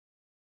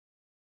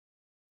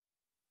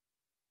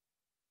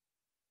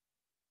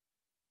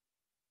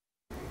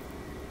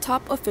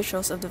Top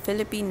officials of the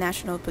Philippine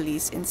National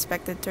Police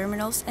inspected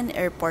terminals and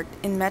airport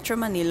in Metro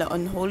Manila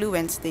on Holy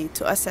Wednesday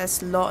to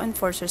assess law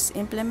enforcers'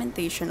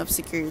 implementation of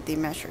security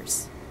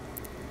measures.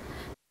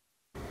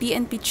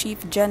 PNP Chief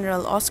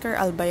General Oscar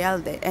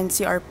Albayalde,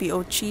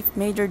 NCRPO Chief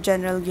Major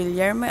General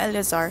Guillermo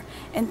Eleazar,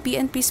 and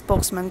PNP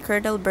spokesman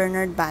Colonel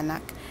Bernard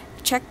Banac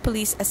checked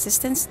police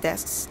assistance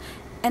desks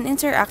and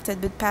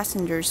interacted with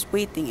passengers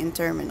waiting in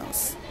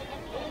terminals.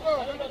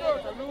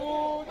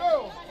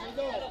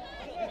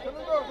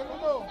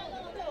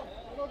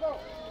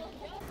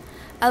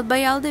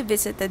 Albayalde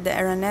visited the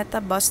Araneta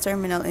Bus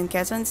Terminal in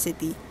Quezon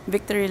City,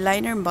 Victory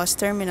Liner Bus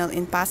Terminal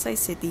in Pasay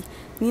City,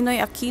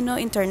 Ninoy Aquino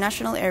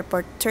International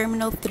Airport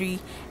Terminal 3,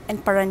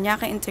 and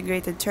Parañaque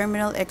Integrated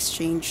Terminal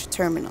Exchange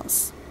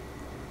terminals.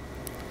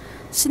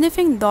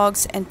 Sniffing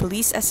dogs and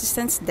police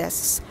assistance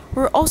desks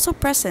were also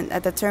present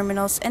at the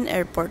terminals and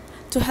airport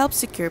to help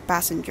secure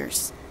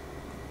passengers.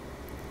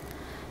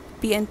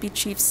 PNP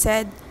chief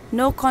said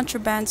no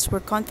contrabands were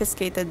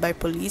confiscated by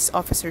police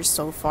officers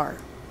so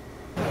far.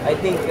 I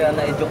think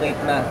na-educate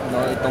na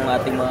itong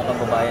ating mga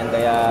kababayan,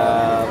 kaya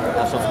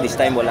as of this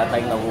time wala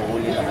tayong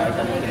nahuhuli na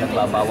kahit anong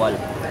pinagbabawal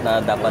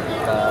na dapat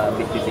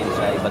bitbitin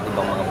sa iba't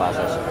ibang mga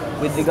bases.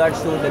 With regards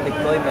to the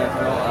deployment,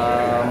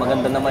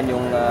 maganda naman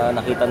yung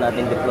nakita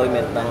natin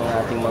deployment ng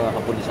ating mga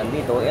kapulisan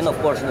dito, and of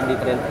course ng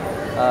different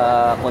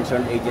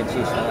concerned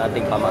agencies ng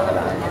ating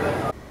pamahalaan.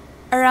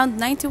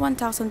 Around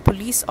 91,000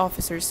 police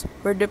officers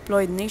were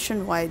deployed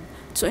nationwide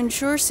to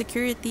ensure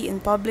security in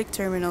public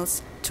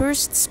terminals,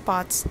 tourist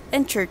spots,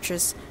 and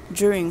churches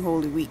during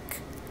Holy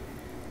Week.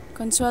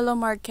 Consuelo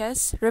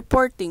Marquez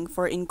reporting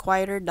for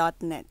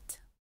INQUIRER.net.